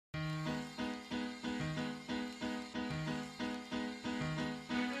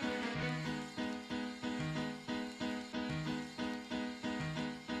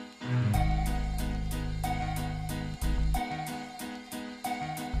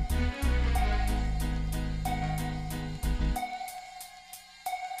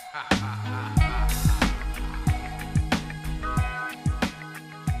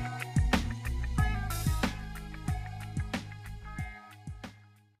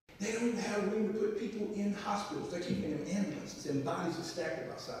They don't even have room to put people in hospitals. They're keeping them in ambulances and bodies are stacked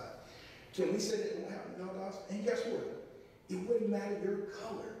outside. Can we say that it won't happen in Valdosta? And guess what? It wouldn't matter your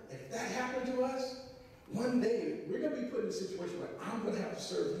color. If that happened to us, one day we're going to be put in a situation where I'm going to have to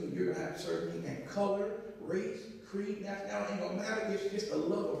serve you, you're going to have to serve me, and color, race, creed, nationality ain't going to matter. It's just the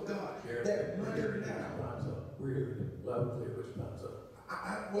love of God. That money now. We're here loud and clear, which time's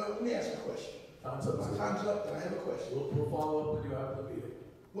up. Well, let me ask you a question. Time's up. My time's up, but I have a question. We'll follow up with you after the meeting.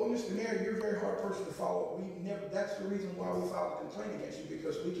 Well, Mr. Mayor, you're a very hard person to follow. That's the reason why we filed a complaint against you,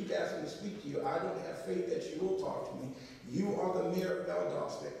 because we keep asking to speak to you. I don't have faith that you will talk to me. You are the mayor of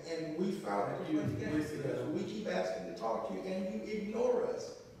Valdosta, and we filed a complaint against you because we keep asking to talk to you, and you ignore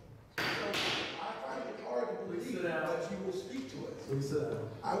us. So I find it hard to believe that you will speak to us. Please sit down.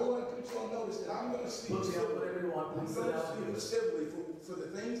 I want to put you on notice that I'm going to speak whatever you want. Please sit down. Civilly for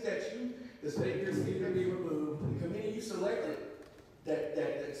the things that the speakers need to be removed, the committee you selected,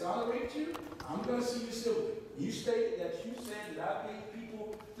 that exonerated you, I'm going to see you civilly. You stated that you said that I paid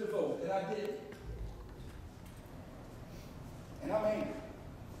people to vote, and I did. And I'm angry.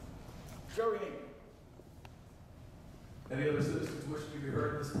 Very angry. Any other citizens wishing to be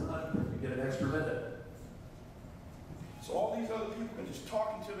heard this time? You get an extra minute. So all these other people can just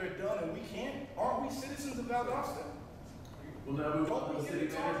talk until they're done, and we can't? Aren't we citizens of Valdosta? We'll now move on to the city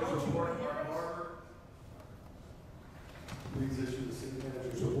manager's report. Martin Barber. Please issue the city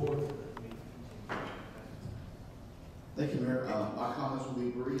manager's report. Thank you, Mayor. My comments will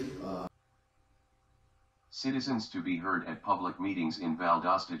be brief. Citizens to be heard at public meetings in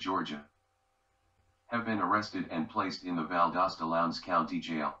Valdosta, Georgia, have been arrested and placed in the Valdosta Lowndes County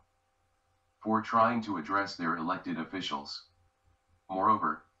Jail for trying to address their elected officials.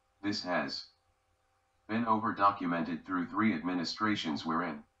 Moreover, this has been over-documented through 3 administrations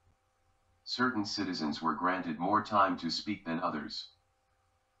wherein certain citizens were granted more time to speak than others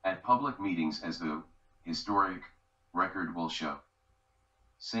at public meetings, as the historic record will show.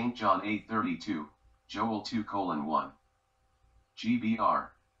 St. John 8:32, Joel 2:1.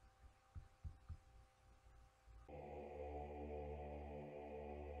 G.B.R.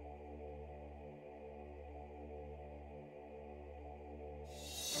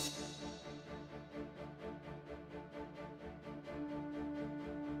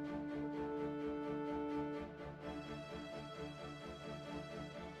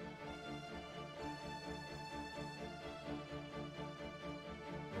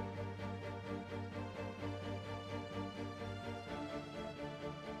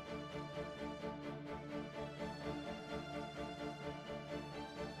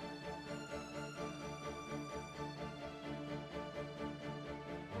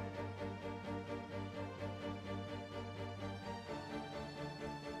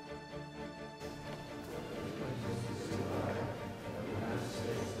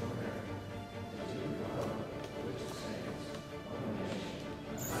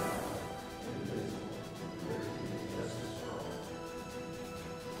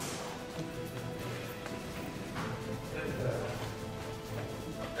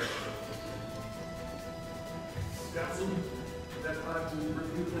 Council, that's time to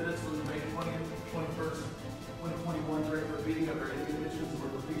review the minutes from the May 20th, 21st, 2021 regular meeting. Are there any additions or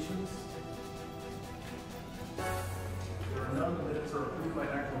deletions? There are none. The minutes are approved by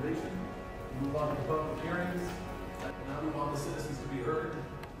acclamation. We move on to public hearings. Now move on to citizens to be heard.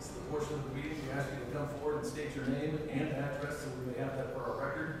 This is the portion of the meeting we ask you to come forward and state your name and address so we may have that for our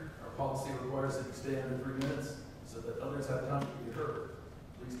record. Our policy requires that you stay under 3 minutes so that others have time to be heard.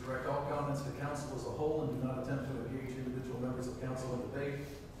 Please direct all comments to council as a whole and do not attempt to engage individual members of council in debate.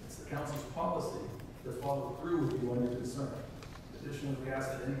 It's the council's policy to follow through with you on your concern. Additionally, we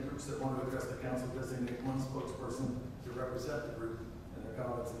ask that any groups that want to address the council designate one spokesperson to represent the group and their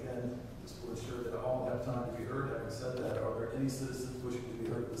comments. Again, this will ensure that all have time to be heard. Having said that, are there any citizens wishing to be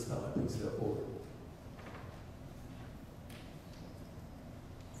heard at this time? Please step forward.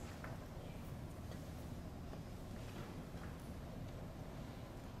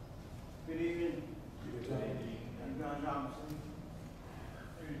 Good evening. Good evening. I'm John Robinson,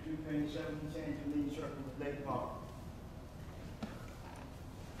 32 Penny 17 Lee Circle with Lake Park.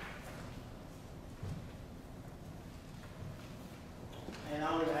 And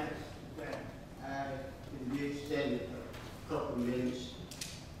I would ask that I can be extended a couple of minutes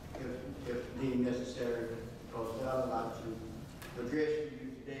if deemed necessary, because what I'm about to address to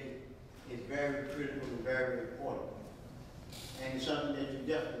you today is very critical and very important, and it's something that you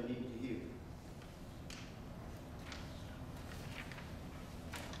definitely need to hear.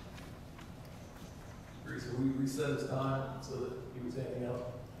 So we reset his time so that he was handing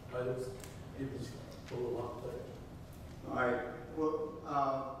out items. It was a little long. All right. Well,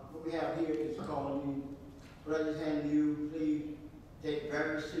 what we have here is called what I just handed you, please take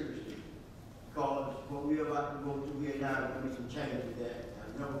very seriously. Because what we're about to go through here now, is going to be some changes that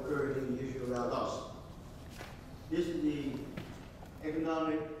have never occurred in the issue of Valdosta. This is the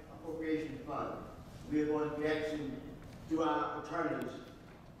Economic Appropriation Fund. We are going to be asking through our attorneys,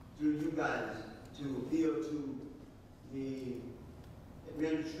 through you guys, to appeal to the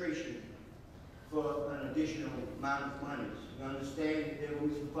administration for an additional amount of money. We understand that there will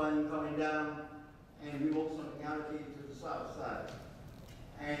be some funding coming down, and we want something allocated to the south side.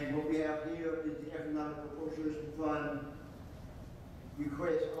 And what we have here is the Economic Appropriation Fund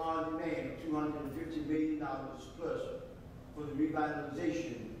request on demand of $250 million plus for the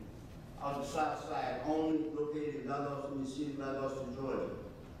revitalization of the south side, only located in Valdosta, in the city of Valdosta, Georgia.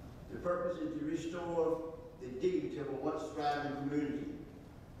 The purpose is to restore the dignity of a once thriving community.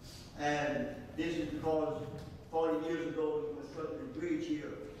 And this is because 40 years ago we constructed a bridge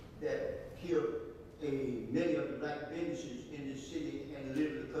here that killed many of the black businesses in this city and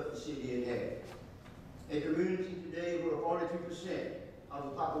literally cut the city in half. A community today where 42% of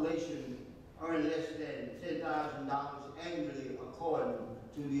the population earn less than $10,000 annually according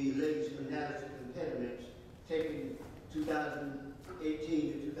to the latest analysis of impediments taken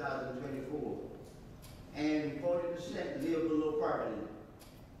 2018 to 2024. And 40% live below poverty.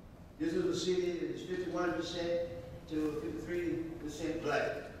 This is a city that is 51% to 53% black.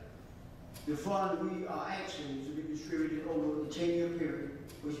 The fund we are asking to be distributed over a 10-year period,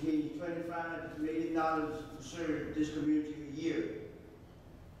 which means $25 million to serve this community a year.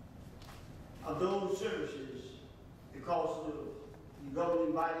 Of those services, the cost of the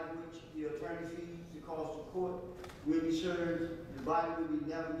governing body, which the attorney fees, the cost of court will be served, the body will be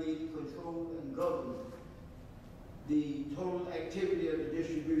navigated, controlled, and governed. The total activity of the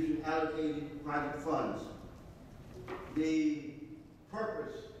distribution allocated private funds. The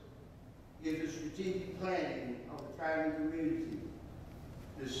purpose is the strategic planning of the thriving community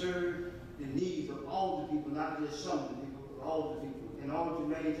to serve the needs of all the people, not just some of the people, but all the people, in order to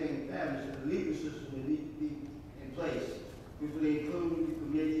maintain families and the legal system that needs to be in place, which will include the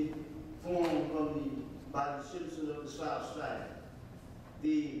committee formed by the citizens of the South Side.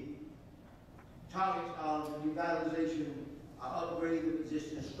 The targets of the revitalization are upgrading the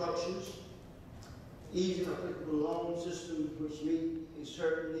existing structures, easy applicable loan systems which meet a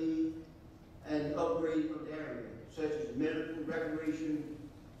certain need, and upgrade of the area, such as medical, recreation,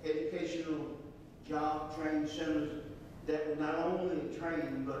 educational, job training centers that will not only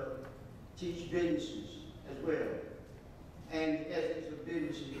train but teach businesses as well, and the ethics of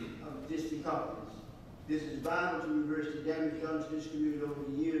businesses of distant companies. This is vital to reverse the damage done to this community over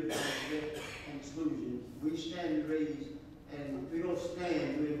the years of neglect and exclusion. We stand raised, and we don't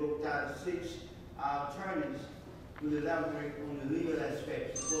stand to invoke Title VI. Our attorneys will elaborate on the legal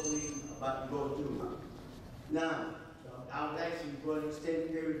aspects of what we're about to go through. Now, I was asking for an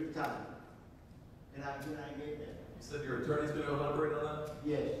extended period of time, and I get that. You said your attorney's going to elaborate on that?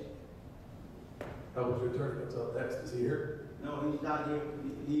 Yes. How was your attorney? What's up next? Is he here? No, he's not here.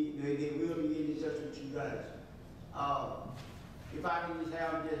 They will be getting in touch with you guys. If I can just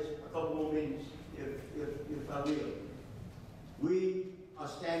have just a couple more minutes, if I will. We are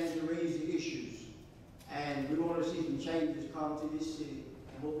standing to raise the issues, and we want to see some changes come to this city.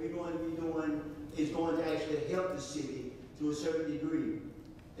 And what we're going to be doing is going to actually help the city to a certain degree.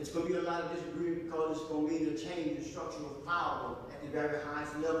 It's going to be a lot of disagreement because it's going to mean a change in structural power at the very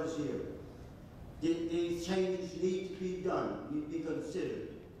highest levels here. These changes need to be done, need to be considered.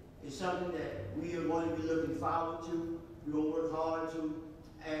 It's something that we are going to be looking forward to, we're going to work hard to,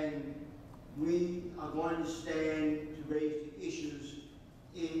 and we are going to stand to raise the issues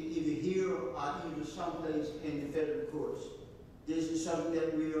either here or either someplace in the federal courts. This is something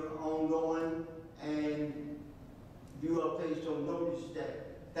that we are ongoing, and you are placed on notice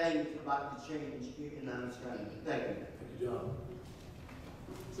that things about to change here in our county. Thank you. Thank you, John.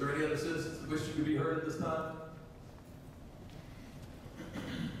 Is there any other citizens that wish to be heard at this time?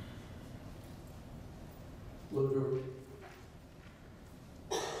 Lou.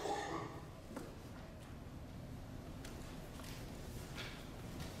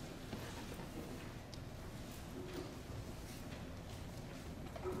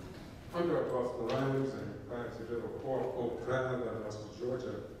 I'm Dr. Oscar Lyons, and I'm the General Court of Oak Drive, Valdosta,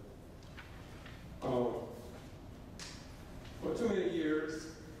 Georgia. For too many years,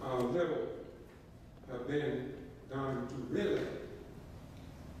 little have been done to really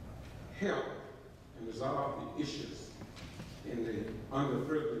help and resolve the issues in the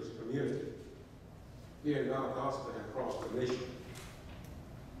underprivileged community here in Valdosta and across the nation.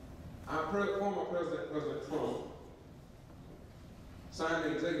 Our former President Trump, signed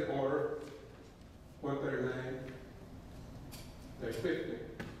the executive order 139-50,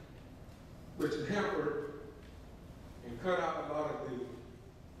 which hampered and cut out a lot of the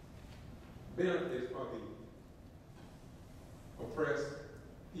benefits for the oppressed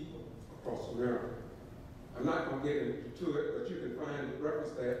people across America. I'm not going to get into it, but you can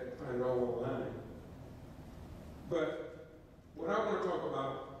reference that and find it all online. But what I want to talk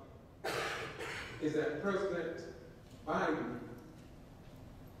about is that President Biden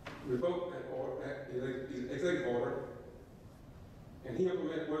revoked that order, that executive order, and he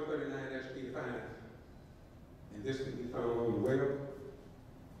implemented 139-85. And this can be found on the web.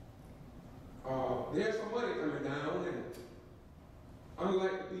 There's some money coming down, and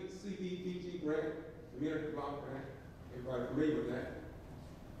unlike the CDBG grant, community block grant, everybody familiar with that,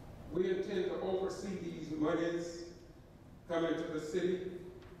 we intend to oversee these monies coming to the city,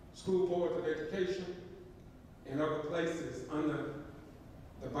 school boards of education, and other places under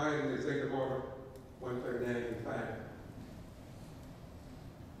the Biden Executive Order 139-85.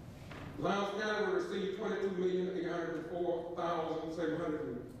 Lowndes County will receive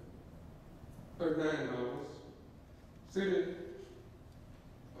 $22,804,739. City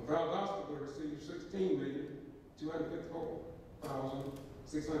of Valdosta will receive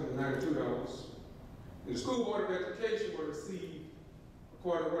 $16,254,692. And the School Board of Education will receive,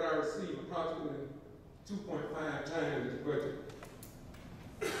 according to what I received, approximately 2.5 times its budget.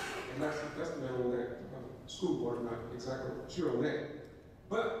 And that's the estimate on that. School board, I'm not exactly sure on that.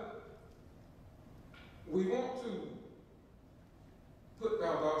 But we want to put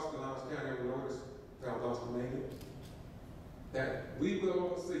Valdosta, Lowndes County on notice, Valdosta, Maine, that we will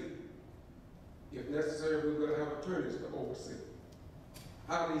oversee. If necessary, we will have attorneys to oversee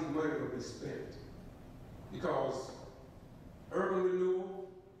how these money will be spent. Because urban renewal,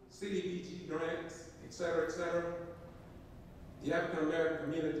 CDBG grants, et cetera, the African American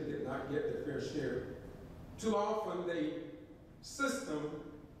community did not get their fair share. Too often the system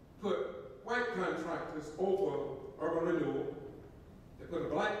put white contractors over urban renewal. They put a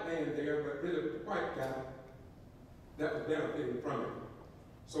black man there, but really the white guy that was benefiting from it.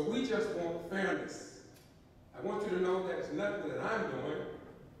 So we just want fairness. I want you to know that it's nothing that I'm doing,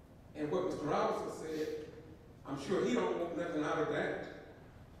 and what Mr. Robinson said, I'm sure he don't want nothing out of that,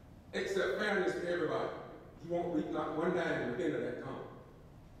 except fairness to everybody. He won't reap not one dime at the end of that come.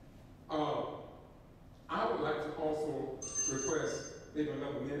 I would like to also request maybe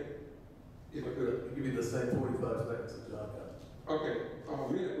another minute, if I could. I'll give you the same 45 seconds that John got. Okay, a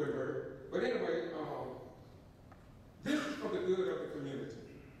minute with her. But anyway, this is for the good of the community.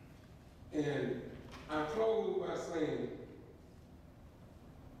 And I close by saying,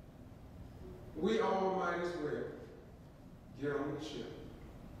 we all might as well get on the ship,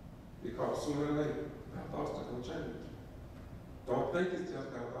 because sooner or later, Valdosta gonna change. Don't think it's just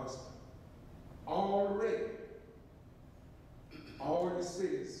Valdosta. Already, all the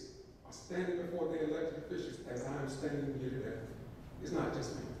cities are standing before their elected officials as I'm standing here today. It's not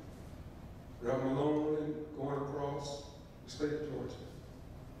just me. Reverend Malone and going across the state of Georgia.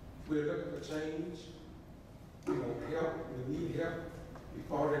 We're looking for change. We want help. We need help. We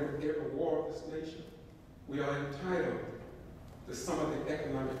fought in every war of this nation. We are entitled to some of the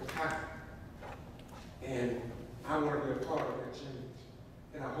economic capital. And I want to be a part of that change.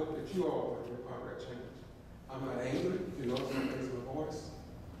 And I hope that you all want to be a part of that change. I'm not angry, you know, I'm not raising my voice.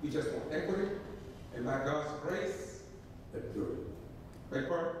 We just want equity, and by God's grace, Thank you, George. beg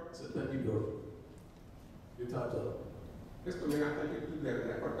pardon? So thank you, George. Your time's up. Mr. Mayor, I think you can do better than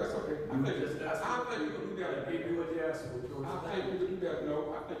that, but that's okay. You were just asking. I think you can do better. I gave you what you asked for, George. I think you can do better. No,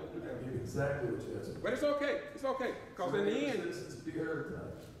 I think you can do I better. gave you exactly what you asked for. But it's okay, because in the end, Citizens be heard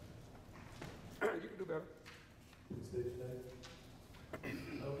tonight. you can do better. Please state your name.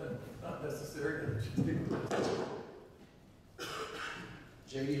 Okay, not necessary.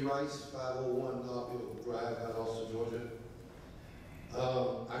 J.B. Rice, 501 Northfield Drive, Valdosta, Georgia.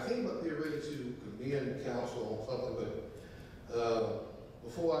 I came up here ready to commend the council on something, but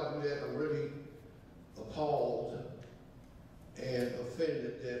before I do that, I'm really appalled and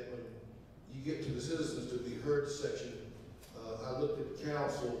offended that when you get to the citizens to be heard section, I looked at the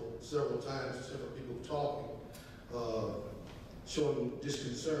council several times, several people talking, showing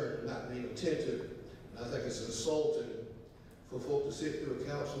disconcern, not being attentive. And I think it's insulting for folk to sit through a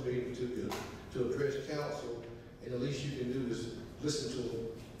council meeting to address council, and the least you can do is listen to them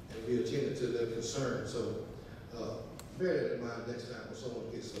and be attentive to their concerns. So bear that in mind next time when someone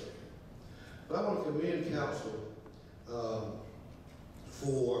gets up here. But I want to commend council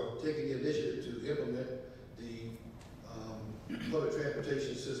for taking the initiative to implement the public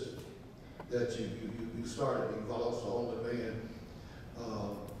transportation system that you started in Valdosta on demand.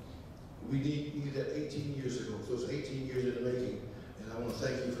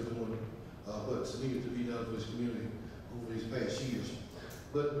 thank you for doing what's needed to be done for this community over these past years.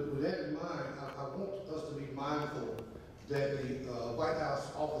 But with that in mind, I want us to be mindful that the White House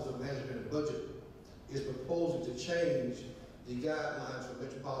Office of Management and Budget is proposing to change the guidelines for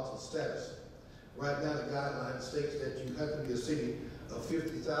metropolitan status. Right now, the guideline states that you have to be a city of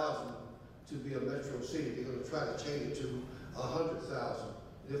 50,000 to be a metro city. They're going to try to change it to 100,000.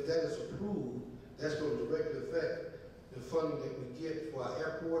 If that is approved, that's going to directly affect the funding that we get for our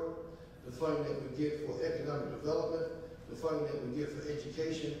airport, the funding that we get for economic development, the funding that we get for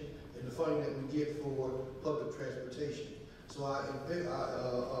education, and the funding that we get for public transportation. So I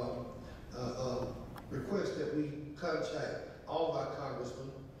request that we contact all of our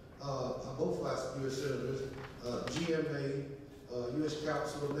congressmen, both of our U.S. senators, GMA, U.S.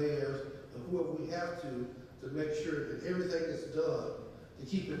 Council of Mayors, and whoever we have to make sure that everything is done to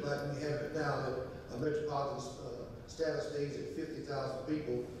keep it like we have it now, that a metropolitan status stays at 50,000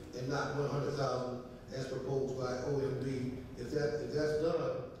 people and not 100,000 as proposed by OMB. If that's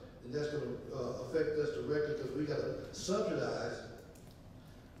done, then that's going to affect us directly, because we got to subsidize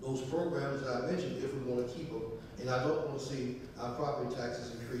those programs that I mentioned if we want to keep them. And I don't want to see our property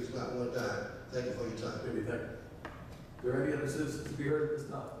taxes increase, not one dime. Thank you for your time. Maybe thank you. Are there any other citizens to be heard at this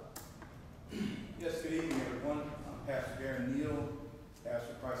time? Yes, good evening, everyone. I'm Pastor Darren Neal,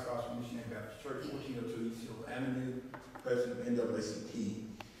 pastor of Christ Gospel Missionary Baptist Church, 1402 East Hill Avenue, president of NAACP.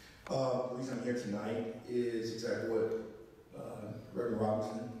 The reason I'm here tonight is exactly what Reverend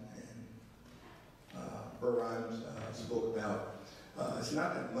Robinson and Bur Rhymes spoke about. It's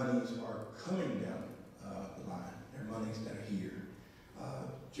not that monies are coming down the line, they're monies that are here.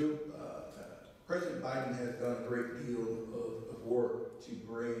 President Biden has done a great deal of work to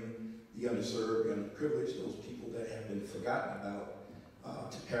bring the underserved and underprivileged, those people that have been forgotten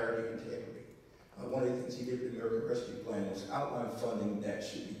about, to parity and to equity. One of the things he did with the American Rescue Plan was outline funding that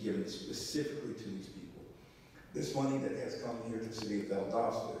should be given specifically to these people. This money that has come here to the city of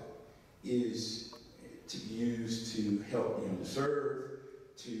Valdosta is to be used to help the underserved,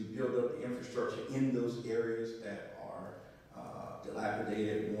 to build up the infrastructure in those areas that are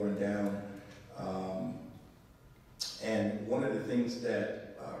dilapidated, worn down. And one of the things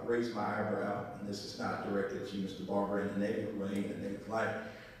that raised my eyebrow, and this is not directed to Mr. Barber and the Native Rain and Native Life,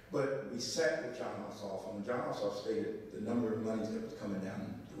 but we sat with John Ossoff, and when John Ossoff stated the number of monies that was coming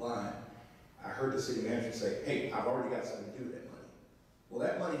down the line, I heard the city manager say, hey, I've already got something to do with that money. Well,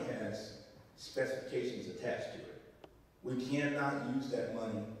 that money has specifications attached to it. We cannot use that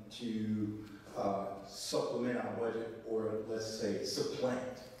money to supplement our budget, or let's say supplant.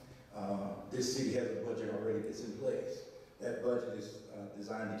 This city has a budget already that's in place. That budget is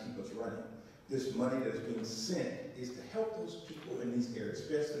designed to keep us running. This money that is being sent is to help those people in these areas,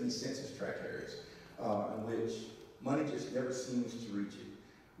 especially in these census tract areas, in which money just never seems to reach it.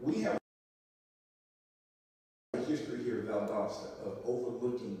 We have a history here in Valdosta of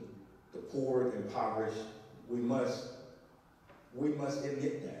overlooking the poor, the impoverished. We must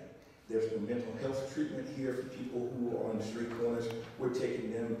admit that. There's no mental health treatment here for people who are on the street corners. We're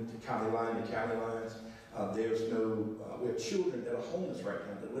taking them to county line to county lines. We have children that are homeless right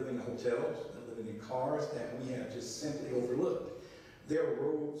now. They're living in hotels, they're living in cars that we have just simply overlooked. There are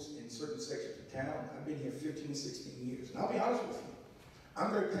roads in certain sections of town. I've been here 15, 16 years. And I'll be honest with you,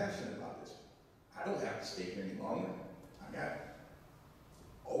 I'm very passionate about this. I don't have to stay here any longer. I got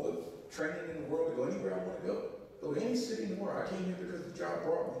all the training in the world to go anywhere I want to go. Go to any city in the world. I came here because the job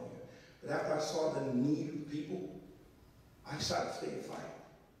brought me here. But after I saw the need of the people, I decided to stay and fight.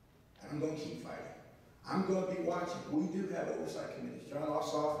 And I'm going to keep fighting. I'm going to be watching. We do have oversight committees. John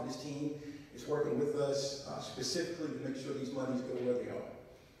Ossoff and his team is working with us specifically to make sure these monies go where they are.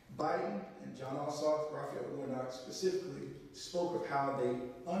 Biden and John Ossoff, Raphael Warnock specifically spoke of how they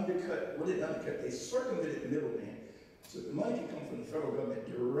they circumvented the middleman. So the money can come from the federal government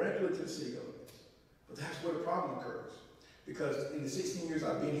directly to the city governments. But that's where the problem occurs. Because in the 16 years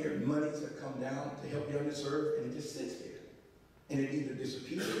I've been here, monies have come down to help the underserved, and it just sits there. And it either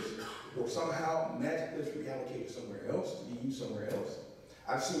disappears or somehow magically is reallocated somewhere else to be used somewhere else.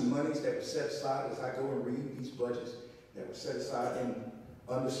 I've seen monies that were set aside as I go and read these budgets that were set aside in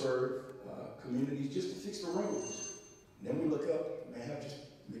underserved communities just to fix the roads. And then we look up, may I have just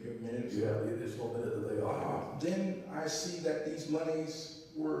maybe a minute or so? You have the additional minute that they are. Then I see that these monies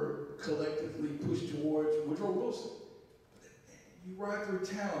were collectively pushed towards Woodrow Wilson. You ride through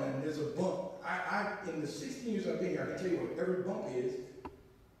town and there's a bump. In the 16 years I've been here, I can tell you what every bump is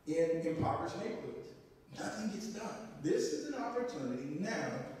in impoverished neighborhoods. Nothing gets done. This is an opportunity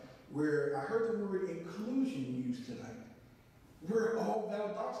now where I heard the word inclusion used tonight. We're all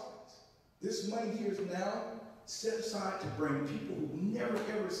Valdostans. This money here is now set aside to bring people who never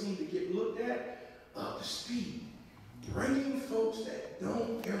ever seem to get looked at up to speed. Bringing folks that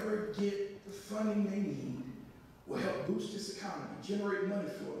don't ever get the funding they need will help boost this economy, generate money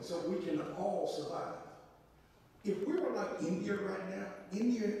for it, so we can all survive. If we were like India right now,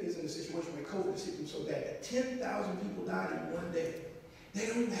 India is in a situation where COVID is hitting so bad that 10,000 people died in one day. They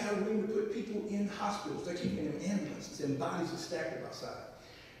don't even have room to put people in hospitals. They're keeping them in ambulances and bodies are stacked up outside.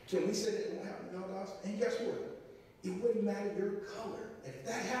 Can we say that it won't happen to Valdosta? And guess what? It wouldn't matter your color. If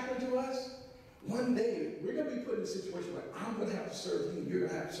that happened to us, one day we're going to be put in a situation where I'm going to have to serve you, you're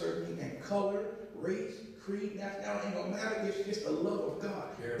going to have to serve me, and color, race, creed, nationality ain't going to matter. It's just the love of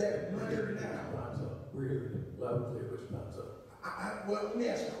God. That money now. Time's up. We're here loud and clear, but your time's up. Well, let me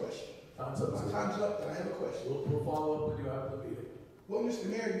ask a question. Time's up. My time's up, but I have a question. We'll follow up with you after the meeting. Well, Mr.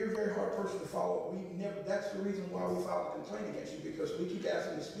 Mayor, you're a very hard person to follow up. That's the reason why we filed a complaint against you, because we keep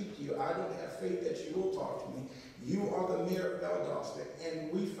asking to speak to you. I don't have faith that you will talk to me. You are the mayor of Valdosta,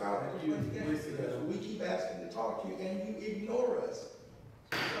 and we filed a complaint against you because we keep asking to talk to you, and you ignore us.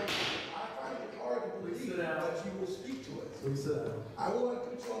 So I find it hard to believe that you will speak to us. Please sit down. I want to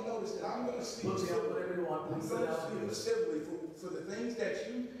put you on notice that I'm going to speak Put me up whatever you want. I'm Please going sit to down. speak civilly for the things that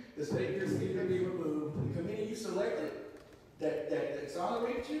the state your seat to be removed, the committee you selected that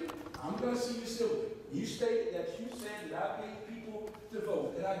exonerated you. I'm going to see you civilly. You stated that you said that I paid people to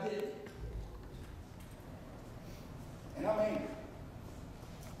vote, and I did. And I'm angry.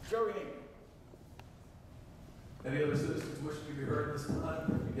 Very angry. Any other citizens wishing to be heard this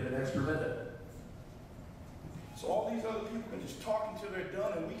time? You get an extra minute. So all these other people can just talk until they're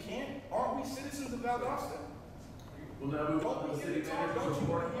done, and we can't? Aren't we citizens of Valdosta? We'll now move on to the city manager's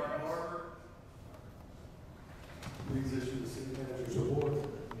report. Mark Barber, please issue the city manager's report.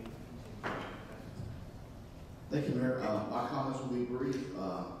 Thank you, Mayor. My comments will be brief.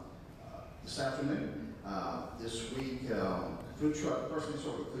 This afternoon, this week, food truck, personally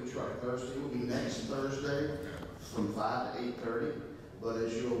sort of food truck Thursday will be next Thursday from 5 to 8:30. But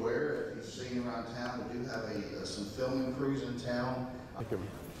as you're aware, if you've seen around town, we do have some filming crews in town. Thank you.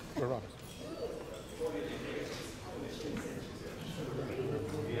 We're Rob.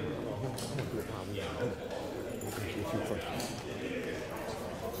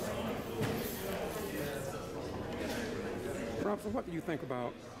 Robson, what do you think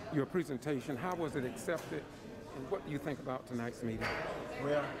about your presentation? How was it accepted? And what do you think about tonight's meeting?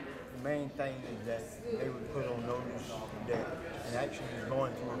 Well, the main thing is that they would put on notice that an action is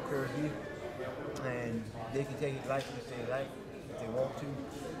going to occur here, and they can take it lightly if they like, if they want to,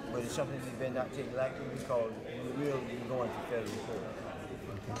 but it's something they better not take lightly because we will be going to federal court.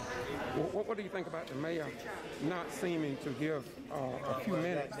 Well, what do you think about the mayor not seeming to give a few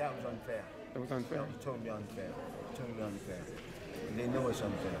minutes? That was unfair. It was unfair? That was totally unfair. Totally unfair. And they know it's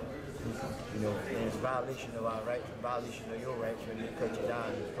unfair. You know, and it's a violation of our rights, a violation of your rights when they cut you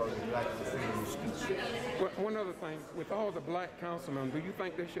down because you like the freedom of speech. Well, one other thing, with all the black councilmen, do you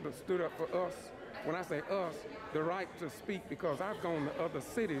think they should have stood up for us? When I say us, the right to speak, because I've gone to other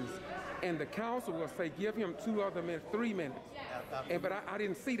cities and the council will say, give him 2 other minutes, 3 minutes. But I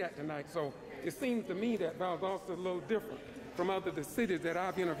didn't see that tonight. So it seems to me that Valdosta is a little different from other cities that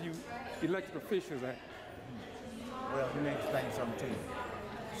I've interviewed elected officials at. Well, let me explain something to you.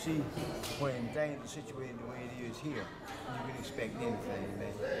 See, when things are situated the way it is here, you can expect anything,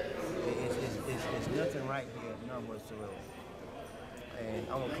 man. It's nothing right here, none whatsoever. And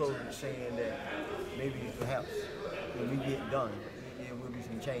I'm gonna close with saying that maybe perhaps when we get done, there will be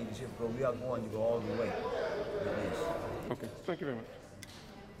some changes here because we are going to go all the way with this. Okay, thank you very much.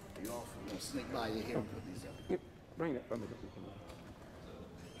 You all gonna sneak by your here and put these up. Bring that for me.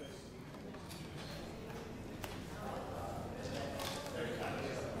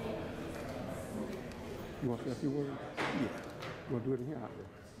 You want to say a few words? Yeah. You want to do it in here? Out there?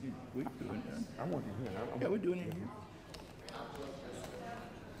 We're doing it. I want it here. Yeah, we're doing it here.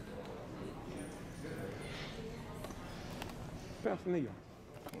 Pastor Neil.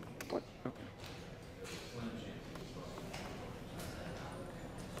 What? Okay.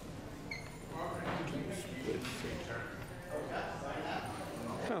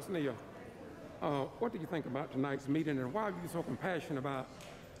 Pastor Neil, what do you think about tonight's meeting, and why are you so compassionate about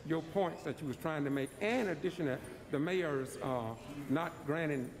your points that you was trying to make, and in addition to the mayor's not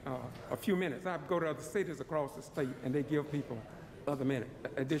granting a few minutes? I go to other cities across the state, and they give people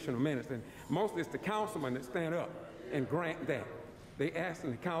additional minutes, and mostly it's the councilmen that stand up and grant that. They asked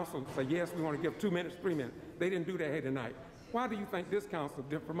in the council, say, yes, we want to give 2 minutes, 3 minutes. They didn't do that here tonight. Why do you think this council is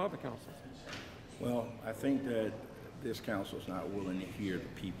different from other councils? Well, I think that this council is not willing to hear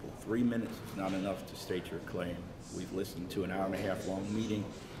the people. 3 minutes is not enough to state your claim. We've listened to an hour-and-a-half long meeting,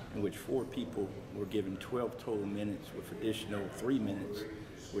 in which 4 people were given 12 total minutes with additional 3 minutes.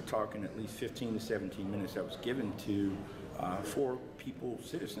 We're talking at least 15 to 17 minutes that was given to 4 people,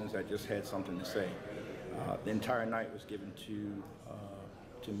 citizens that just had something to say. The entire night was given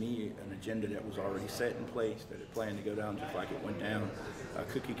to me, an agenda that was already set in place, that it planned to go down just like it went down, a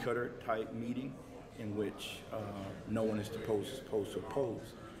cookie cutter type meeting in which no one is supposed to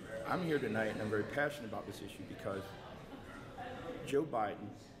oppose. I'm here tonight and I'm very passionate about this issue because Joe Biden,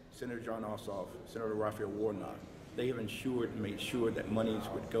 Senator John Ossoff, Senator Raphael Warnock, they have ensured and made sure that monies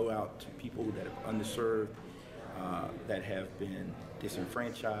would go out to people that are underserved, that have been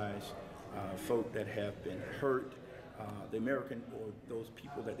disenfranchised, folk that have been hurt, the American, or those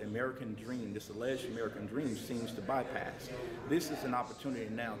people that the American dream, this alleged American dream, seems to bypass. This is an opportunity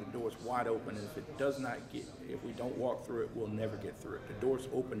now. The door is wide open, and if we don't walk through it, we'll never get through it. The door's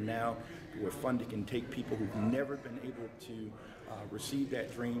open now where funding can take people who've never been able to receive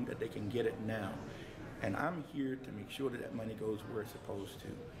that dream, that they can get it now. And I'm here to make sure that money goes where it's supposed to.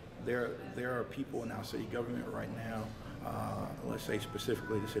 There are people in our city government right now, let's say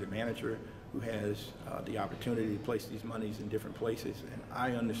specifically the city manager, who has the opportunity to place these monies in different places, and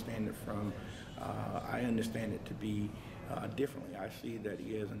I understand it to be differently. I see that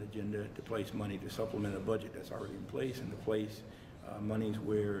he has an agenda to place money to supplement a budget that's already in place, and to place monies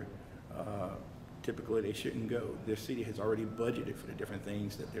where typically they shouldn't go. This city has already budgeted for the different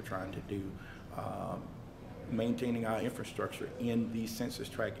things that they're trying to do. Maintaining our infrastructure in these census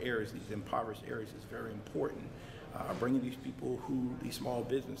tract areas, these impoverished areas, is very important. Bringing these people these small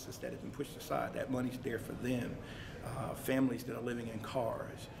businesses that have been pushed aside, that money's there for them. Families that are living in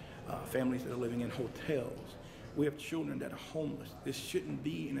cars, families that are living in hotels. We have children that are homeless. This shouldn't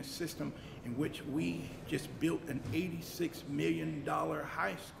be in a system in which we just built an $86 million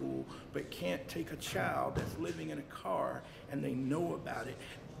high school but can't take a child that's living in a car and they know about it.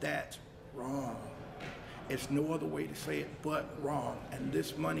 That's wrong. It's no other way to say it but wrong. And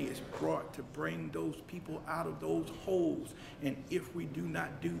this money is brought to bring those people out of those holes. And if we do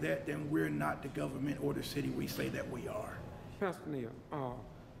not do that, then we're not the government or the city we say that we are. Pastor Neal,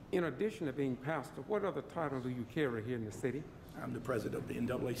 in addition to being pastor, what other title do you carry here in the city? I'm the president of the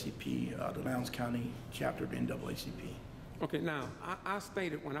NAACP, the Lowndes County chapter of the NAACP. Okay, now, I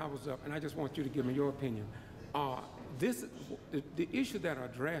stated when I was up, and I just want you to give me your opinion. The issue that are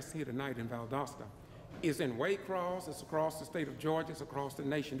addressed here tonight in Valdosta is in Waycross, it's across the state of Georgia, it's across the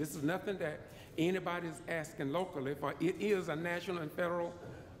nation. This is nothing that anybody's asking locally for. It is a national and federal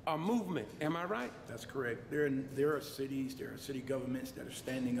movement. Am I right? That's correct. There are cities, there are city governments that are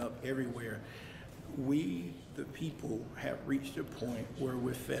standing up everywhere. We, the people, have reached a point where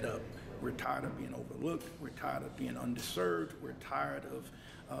we're fed up. We're tired of being overlooked. We're tired of being underserved. We're tired of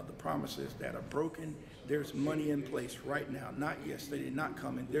the promises that are broken. There's money in place right now, not yesterday, not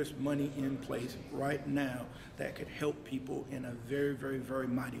coming. There's money in place right now that could help people in a very, very, very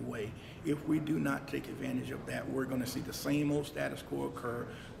mighty way. If we do not take advantage of that, we're going to see the same old status quo occur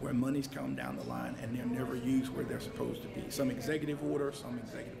where money's come down the line and they're never used where they're supposed to be. Some executive order, some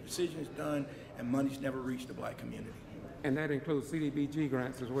executive decisions done, and money's never reached the Black community. And that includes CDBG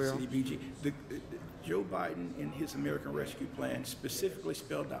grants as well? CDBG. Joe Biden, in his American Rescue Plan, specifically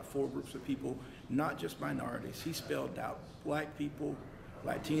spelled out 4 groups of people, not just minorities. He spelled out Black people,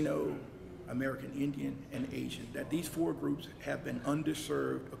 Latino, American Indian, and Asian, that these 4 groups have been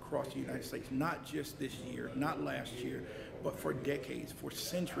underserved across the United States, not just this year, not last year, but for decades, for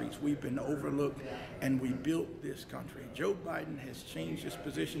centuries. We've been overlooked, and we built this country. Joe Biden has changed his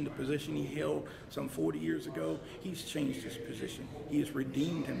position, the position he held some 40 years ago. He's changed his position. He has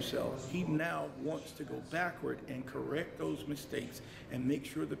redeemed himself. He now wants to go backward and correct those mistakes and make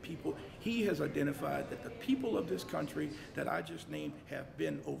sure the people, he has identified that the people of this country that I just named have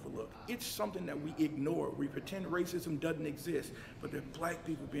been overlooked. It's something that we ignore. We pretend racism doesn't exist, but there are Black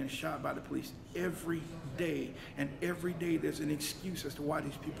people being shot by the police every day, and every day there's an excuse as to why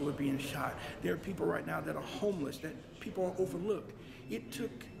these people are being shot. There are people right now that are homeless, that people are overlooked. It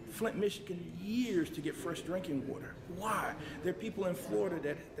took Flint, Michigan years to get fresh drinking water. Why? There are people in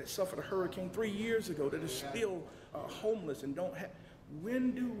Florida that suffered a hurricane 3 years ago that are still homeless and don't have.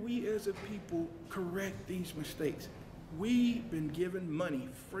 When do we as a people correct these mistakes? We've been given money,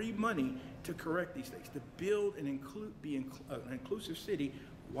 free money, to correct these things, to build and an inclusive city.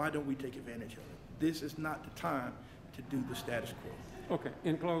 Why don't we take advantage of it? This is not the time to do the status quo. Okay,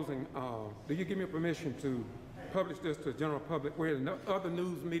 in closing, do you give me permission to publish this to the general public where other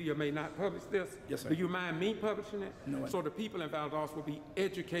news media may not publish this? Yes, sir. Do you mind me publishing it? No. So the people in Valdosta will be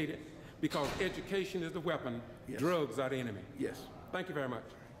educated, because education is the weapon, yes. Drugs are the enemy. Yes. Thank you very much.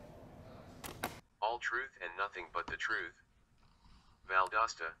 All truth and nothing but the truth.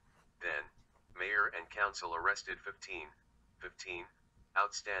 Valdosta, then, mayor and council arrested 15,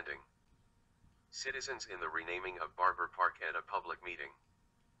 outstanding citizens in the renaming of Barber Park at a public meeting.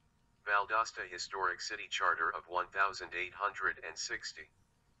 Valdosta Historic City Charter of 1860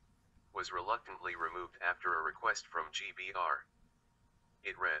 was reluctantly removed after a request from G.B.R.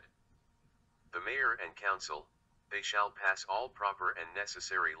 It read, "The mayor and council, they shall pass all proper and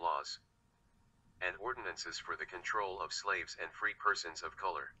necessary laws and ordinances for the control of slaves and free persons of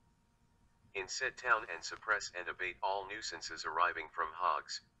color in said town, and suppress and abate all nuisances arising from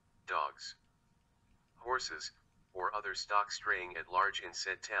hogs, dogs, horses, or other stock straying at large in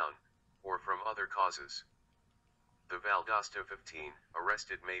said town, or from other causes." The Valdosta 15,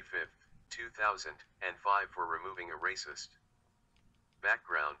 arrested May 5, 2005 for removing a racist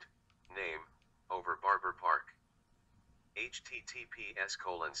background name over Barber Park.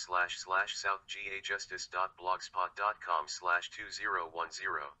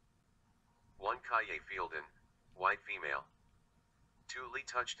 https://southgajustice.blogspot.com/2010. 1 Kaye Fielden, white female. 2 Lee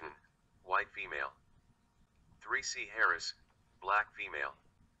Touchton, white female. 3 C Harris, black female.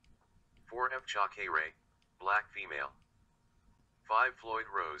 4 F Chakere, black female. 5 Floyd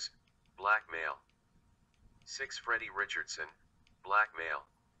Rose, black male. 6 Freddie Richardson, black male.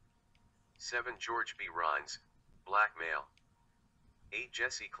 7 George B. Rhines, black male. 8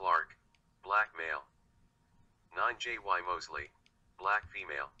 Jesse Clark, black male. 9 J. Y. Mosley, black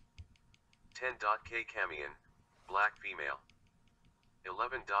female. 10. K. Camion, black female.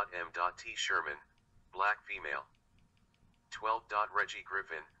 11. M. T. Sherman, black female. 12. Reggie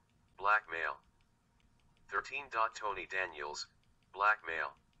Griffin, black male. 13. Tony Daniels, black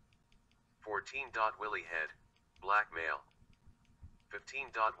male. 14. Willie Head, black male.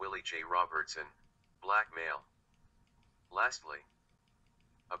 15. Willie J. Robertson, black male. Lastly,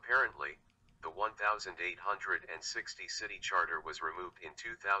 apparently, the 1860 city charter was removed in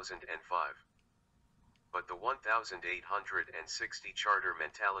 2005. But the 1860 charter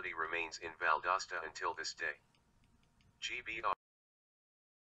mentality remains in Valdosta until this day. G.B.R.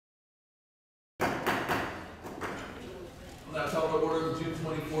 I'll now call to order the June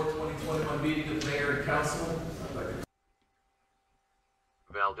 24, 2021 meeting of the Mayor and Council.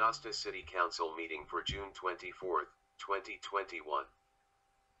 Valdosta City Council meeting for June 24, 2021.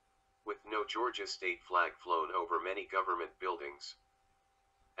 With no Georgia state flag flown over many government buildings,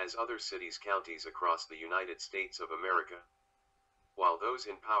 as other cities, counties across the United States of America, while those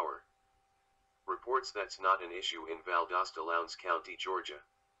in power reports that's not an issue in Valdosta, Lowndes County, Georgia,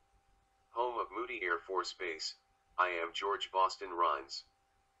 home of Moody Air Force Base. I am George Boston Rhines,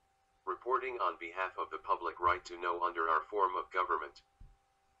 reporting on behalf of the public right to know under our form of government.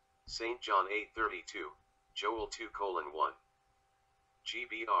 St. John 8:32, Joel 2:1.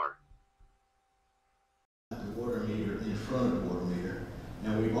 G.B.R. The water meter in front of the water meter,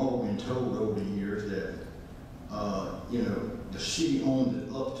 and we've all been told over the years that, the city owned it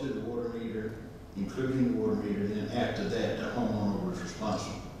up to the water meter, including the water meter, and then after that, the homeowner was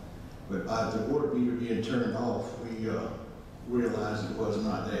responsible. But by the water meter being turned off, we realized it was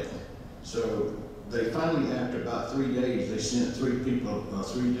not that. So they finally, after about 3 days, they sent 3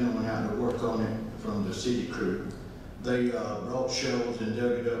 gentlemen out to work on it from the city crew. They brought shovels and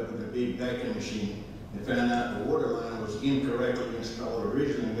dug it up with a big vacuum machine and found out the water line was incorrectly installed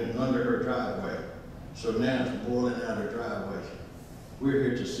originally and under her driveway. So now it's boiling out her driveway. We're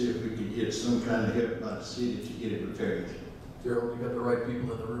here to see if we could get some kind of help by the city to get it repaired. Gerald, you got the right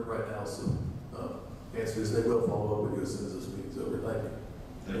people in the room right now, so answer is they will follow up with you as soon as this meeting's over. Thank you.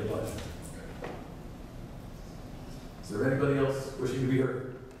 Very much. Is there anybody else wishing to be heard?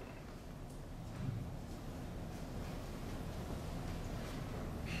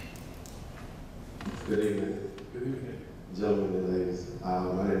 Good evening. Good evening. Gentlemen and ladies.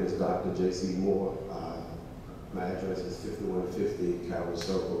 My name is Dr. G.B.R. My address is 5150 Calvary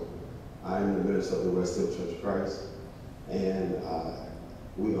Circle. I am the minister of the West Hill Church of Christ, and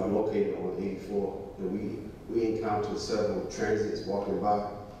we are located on 84. And we encountered several transits walking by,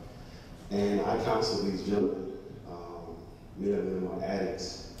 and I counsel these gentlemen. Many of them are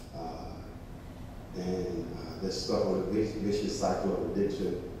addicts, and they're stuck on a vicious cycle of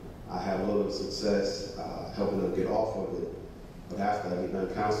addiction. I have a little success helping them get off of it, but after I get done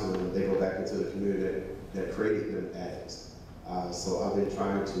counseling them, they go back into the community that created them addicts. So I've been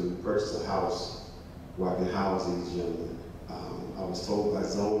trying to purchase a house where I can house these gentlemen. I was told by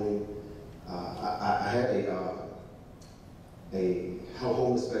zoning, I had a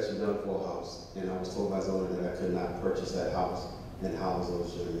home inspection done for a house, and I was told by zoning that I could not purchase that house and house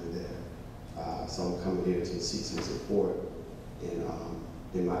those gentlemen there. So I'm coming here to seek some support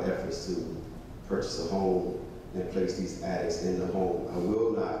in my efforts to purchase a home and place these addicts in the home. I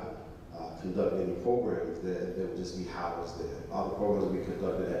will not conduct any programs that will just be housed there. All the programs will be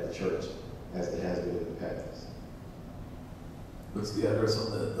conducted at the church, as it has been in the past. What's the address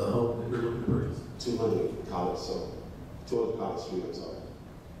on the home that you're looking to purchase? 200 College Street, I'm sorry.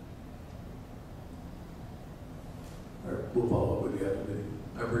 All right, we'll follow up with you after the meeting.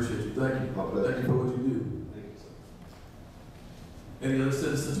 I appreciate you. Thank you. My pleasure. Thank you for what you do. Thank you, sir. Any other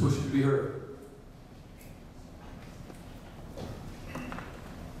citizens wishing to be heard?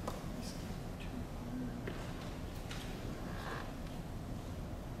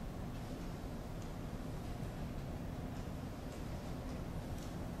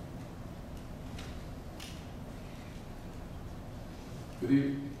 Good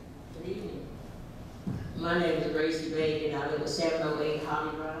evening. Good evening. My name is Gracie Bacon. I live at 708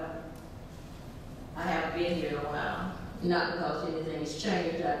 Holly Drive. I haven't been here in a while. Not because anything has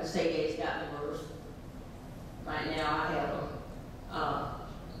changed. I can say that it's gotten worse. Right now I have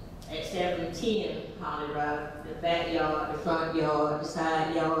at 710 Holly Drive, the backyard, the front yard, the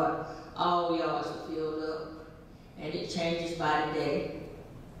side yard, all yards are filled up. And it changes by the day.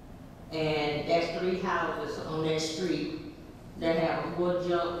 And there's 3 houses on that street that have more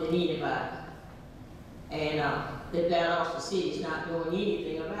junk than anybody. And the Valdosta City is not doing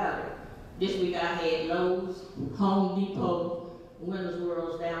anything about it. This week I had Lowe's, Home Depot, Windows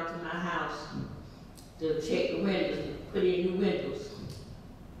Worlds down to my house to check the windows, put in new windows.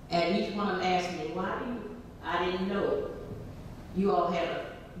 And each one of them asked me, why do you, I didn't know. You all had a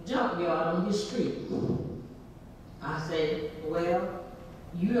junkyard on this street. I said, well,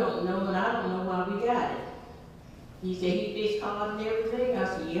 you don't know and I don't know why we got it. He said he fixed cars and everything. I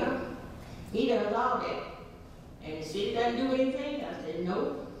said, yeah. He does all that. And the city doesn't do anything? I said,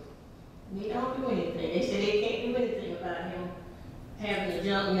 no. We don't do anything. They said they can't do anything about him having a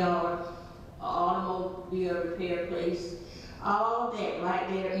junkyard, an automobile repair place, all that right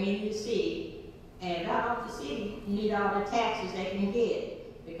there in the city. And out of the city need all the taxes they can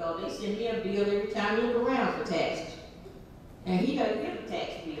get because they send me a bill every time you look around for taxes. And he doesn't get a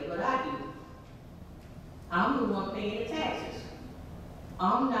tax bill, but I do. I'm the one paying the taxes.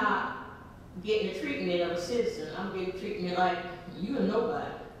 I'm not getting the treatment of a citizen. I'm getting treatment like you are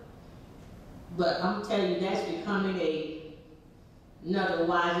nobody. But I'm telling you, that's becoming another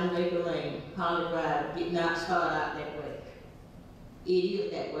Weisenbaker Lane, Holly Drive, did not start out that way. It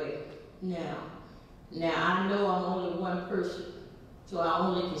is that way now. Now I know I'm only one person, so I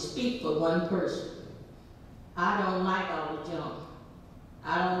only can speak for one person. I don't like all the junk.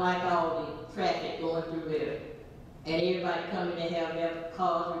 I don't like all the traffic going through there. And everybody coming to have their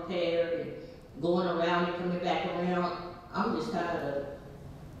cars repaired and going around and coming back around. I'm just tired of it.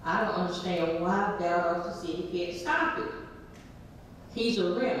 I don't understand why Valdosta City can't stop it. He's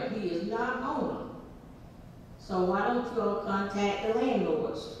a renter, he is not an owner. So why don't you all contact the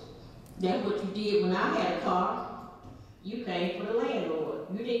landlords? That's what you did when I had a car. You came for the landlord.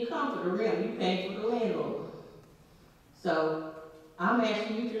 You didn't come for the renter, you came for the landlord. So I'm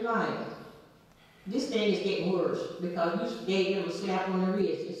asking you tonight, this thing is getting worse because you gave them a slap on the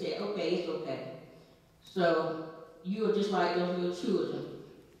wrist and said, okay, it's okay. So you are just like those little children.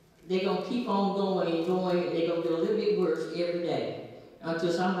 They're going to keep on going and going, and they're going to get a little bit worse every day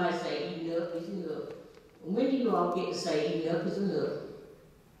until somebody say enough is enough. When do you all get to say enough is enough?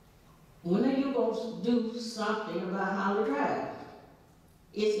 When are you going to do something about Holly Drive?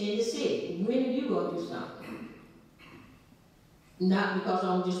 It's in the city. When are you going to do something? Not because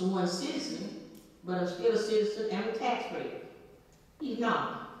I'm just one citizen, but I'm still a citizen and a taxpayer. He's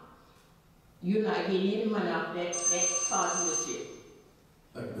not. You're not getting any money off that car dealership.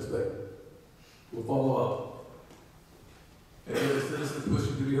 Thank you, Ms. Baker. We'll follow up. Any other citizens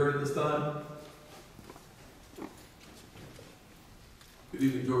wishing to be heard at this time? Good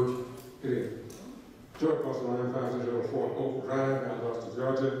evening, George. Good evening. George Boston, 5004 Oak Drive, Valdosta,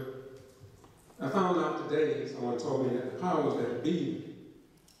 Georgia. I found out today, someone told me that the powers that be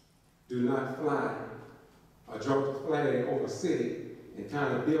do not fly a Georgia flag over a city and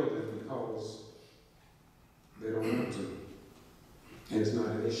kind of building because they don't want to. And it's not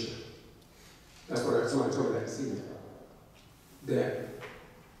an issue. That's what somebody told me that this evening. That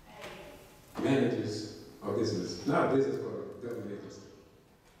manages a business, not a business, but a government agency.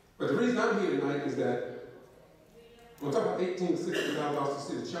 But the reason I'm here tonight is that when I talk about 1860 Valdosta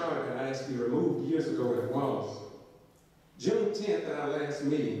City Charter that I asked to be removed years ago at Wallace, June 10th at our last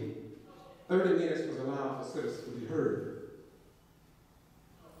meeting, 30 minutes was allowed for citizens to be heard.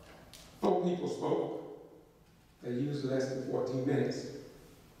 4 people spoke. They used less than 14 minutes.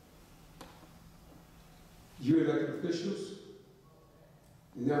 You elected officials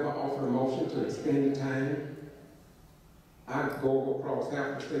never offered a motion to extend the time I go across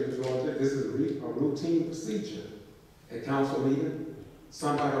half the state of Georgia. This is a routine procedure. At council meeting,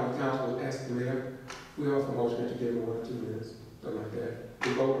 somebody on council will ask the mayor, we offer motion to give them 1 or 2 minutes, something like that.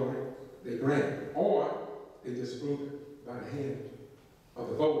 They vote on it, they grant it, or they disapprove it by the hand of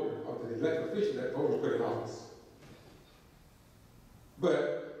the voter, of the elected official that voters put in office.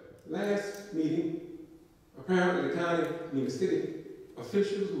 But last meeting, apparently the city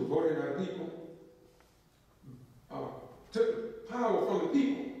officials who were voted by the people took power from the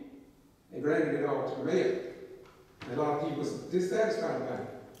people and granted it all to the mayor. And a lot of people are dissatisfied about it.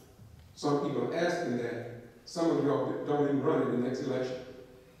 Some people are asking that. Some of y'all don't even run in the next election.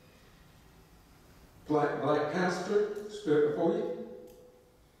 Black pastor stood before you.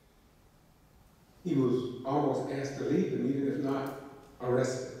 He was almost asked to leave the meeting, if not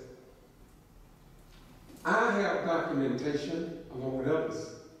arrested. I have documentation, along with others,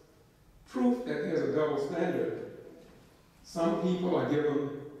 proof that there's a double standard. Some people are given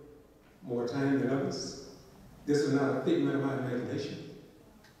more time than others. This is not a figment of my imagination.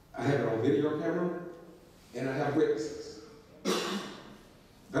 I have it on video camera, and I have witnesses.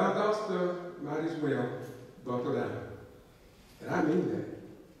 Valdosta might as well buckle down. And I mean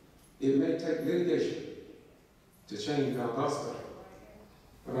that. It may take litigation to change Valdosta,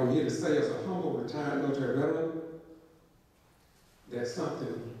 but I'm here to say as a humble retired military veteran that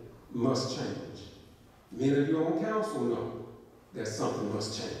something must change. Many of you on council know that something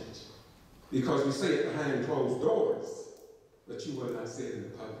must change. Because you say it behind closed doors, but you will not say it in the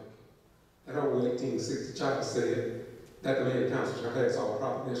public. That old 1860 chapter said that the mayor and council shall pass all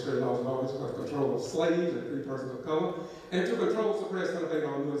property and certain laws and orders for the control of slaves and free persons of color, and to control, suppress, and abate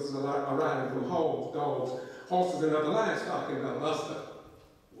all nuisances arising from hogs, dogs, horses, and other livestock in Valdosta.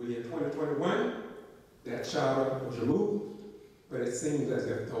 We in 2021, that charter was removed, but it seems as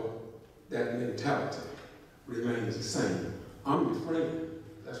if though that mentality remains the same. I'm your friend.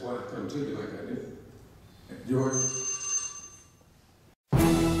 That's why I come to you like I do. George.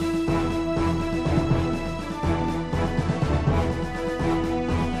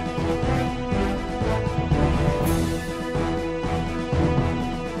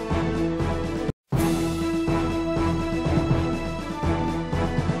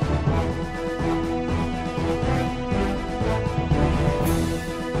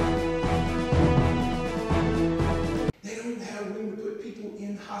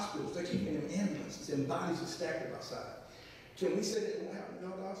 Hospitals, they're keeping them ambulances and bodies are stacked outside. Can we say that it won't happen to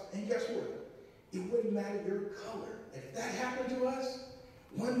Valdosta? And guess what? It wouldn't matter your color. If that happened to us,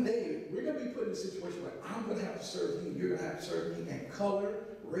 one day we're going to be put in a situation where I'm going to have to serve you, you're going to have to serve me, and color,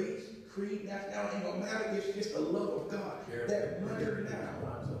 race, creed, nationality ain't going to matter. It's just the love of God. That matters now.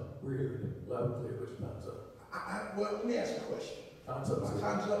 Time's up. We're here loud and clear, but your time's up. Well, let me ask a question. Time's up. My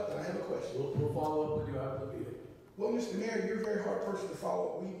time's up, but I have a question. We'll follow up with you after the meeting. Well, Mr. Mayor, you're a very hard person to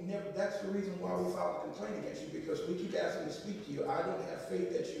follow. That's the reason why we filed a complaint against you, because we keep asking to speak to you. I don't have faith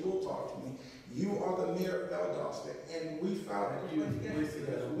that you will talk to me. You are the mayor of Valdosta, and we filed a complaint against you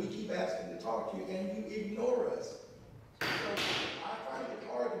because we keep asking to talk to you, and you ignore us. So I find it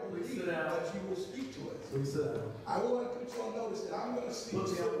hard to believe that you will speak to us. Please sit down. I want to put you on notice that I'm going to speak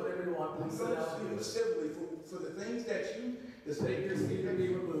to you. Whatever you want. I'm going to speak to civilly for the things that you, the state Your seat to be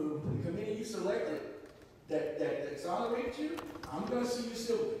removed. the committee you selected, that exonerated you, I'm going to see you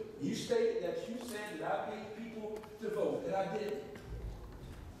civilly. You stated that you said that I paid people to vote, and I did.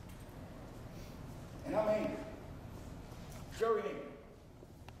 And I'm angry. Very angry.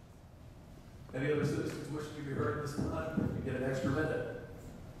 Any other citizens wishing to be heard this time? You get an extra minute.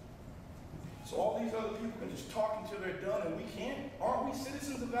 So all these other people can just talk until they're done and we can't? Aren't we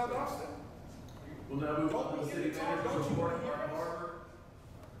citizens of Valdosta? We'll now move on to the city manager's report. Mark Barber.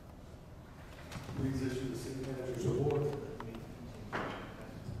 Please issue the city manager's report.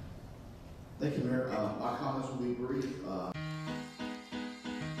 Thank you, Mayor. My comments will be brief.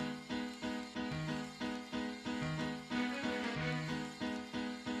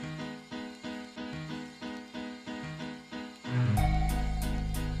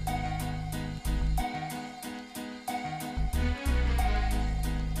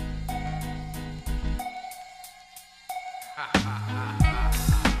 Ha ha.